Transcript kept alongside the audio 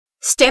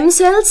Stem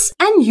cells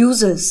and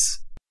uses.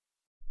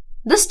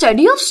 The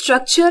study of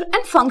structure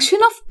and function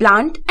of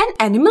plant and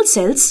animal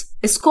cells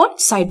is called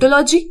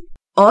cytology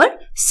or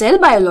cell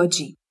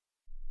biology.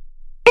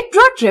 It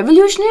brought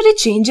revolutionary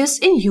changes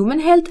in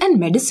human health and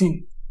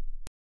medicine.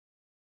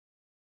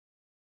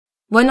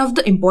 One of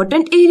the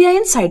important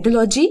areas in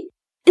cytology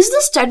is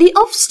the study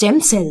of stem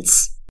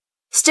cells.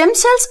 Stem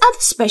cells are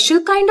the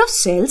special kind of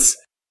cells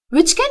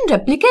which can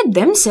replicate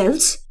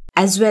themselves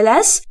as well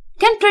as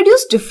can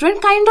produce different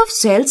kind of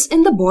cells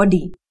in the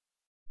body.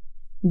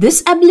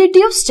 This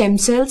ability of stem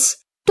cells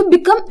to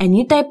become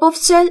any type of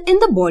cell in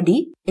the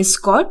body is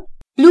called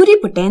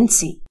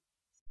pluripotency.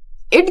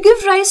 It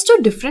gives rise to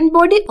different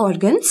body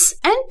organs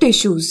and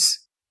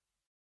tissues.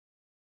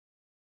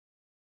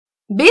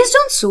 Based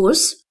on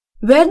source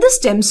where the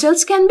stem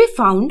cells can be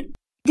found,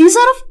 these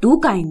are of two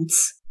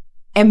kinds: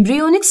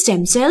 embryonic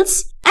stem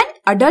cells and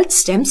adult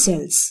stem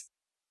cells.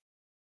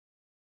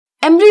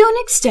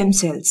 Embryonic stem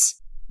cells.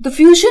 The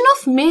fusion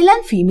of male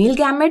and female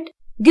gamete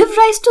give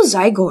rise to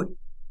zygote.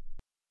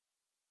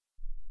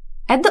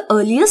 At the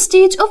earliest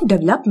stage of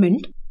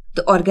development,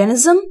 the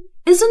organism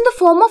is in the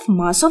form of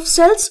mass of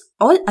cells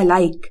all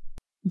alike.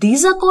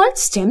 These are called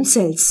stem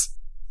cells.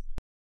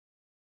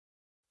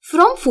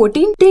 From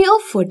 14th day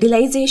of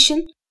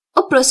fertilization,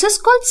 a process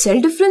called cell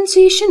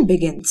differentiation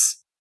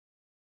begins.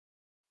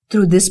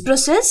 Through this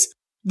process,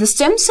 the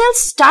stem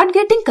cells start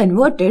getting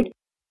converted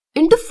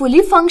into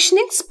fully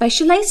functioning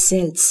specialized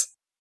cells.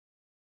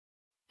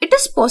 It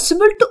is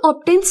possible to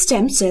obtain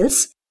stem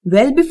cells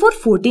well before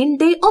 14th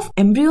day of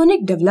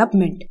embryonic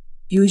development,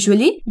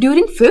 usually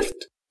during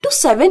 5th to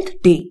 7th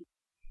day.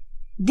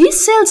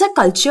 These cells are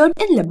cultured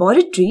in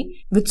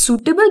laboratory with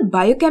suitable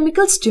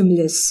biochemical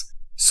stimulus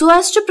so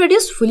as to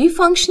produce fully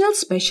functional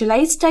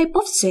specialized type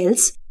of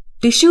cells,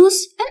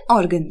 tissues and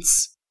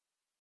organs.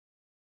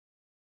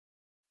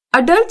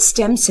 Adult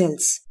stem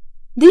cells.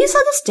 These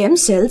are the stem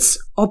cells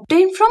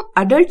obtained from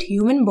adult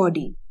human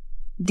body.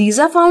 These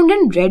are found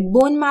in red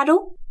bone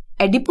marrow,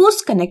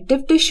 adipose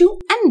connective tissue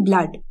and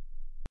blood.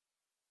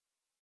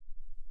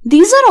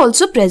 These are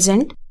also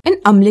present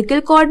in umbilical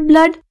cord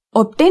blood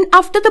obtained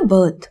after the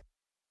birth.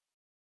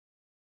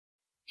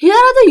 Here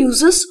are the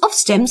uses of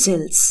stem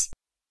cells.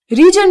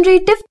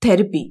 Regenerative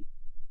therapy.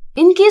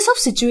 In case of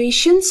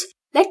situations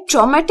like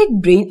traumatic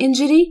brain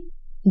injury,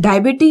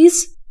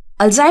 diabetes,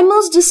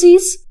 Alzheimer's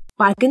disease,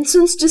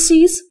 Parkinson's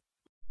disease,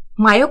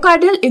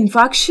 myocardial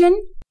infarction,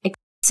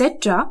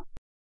 etc.,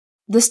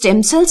 the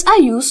stem cells are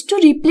used to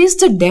replace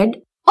the dead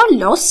or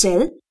lost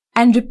cell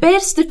and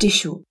repairs the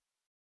tissue.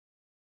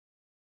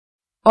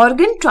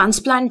 Organ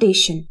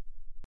transplantation.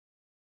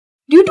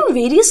 Due to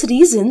various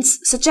reasons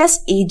such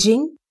as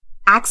aging,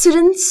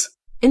 accidents,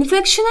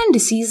 infection and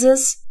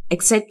diseases,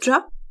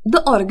 etc.,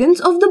 the organs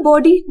of the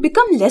body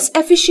become less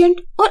efficient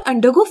or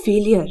undergo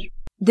failure.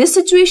 This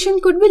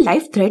situation could be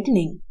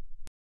life-threatening.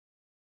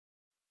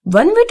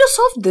 One way to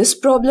solve this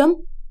problem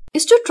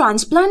is to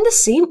transplant the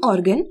same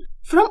organ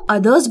from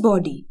others'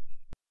 body.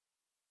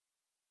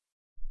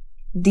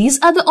 These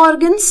are the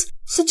organs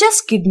such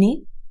as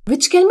kidney,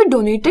 which can be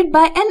donated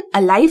by an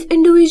alive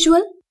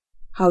individual.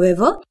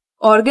 However,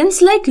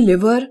 organs like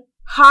liver,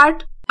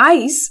 heart,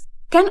 eyes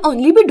can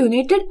only be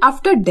donated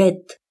after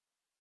death.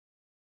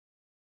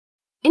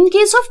 In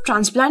case of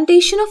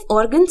transplantation of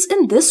organs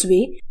in this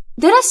way,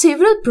 there are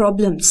several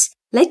problems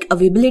like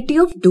availability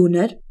of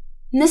donor,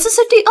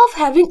 necessity of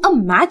having a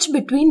match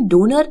between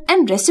donor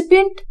and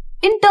recipient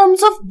in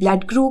terms of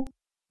blood group,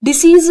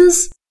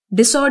 diseases,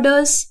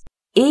 disorders,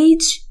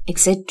 age,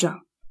 etc.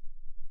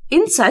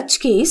 In such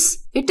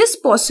case, it is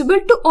possible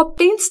to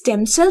obtain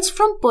stem cells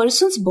from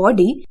person's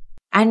body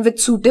and with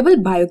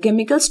suitable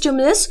biochemical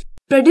stimulus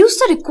produce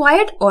the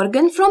required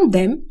organ from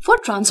them for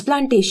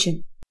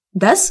transplantation.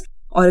 Thus,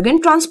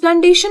 organ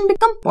transplantation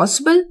becomes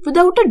possible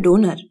without a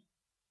donor.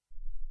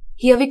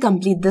 Here we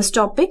complete this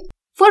topic.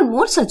 For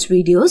more such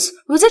videos,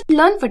 visit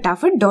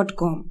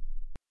LearnFatafat.com.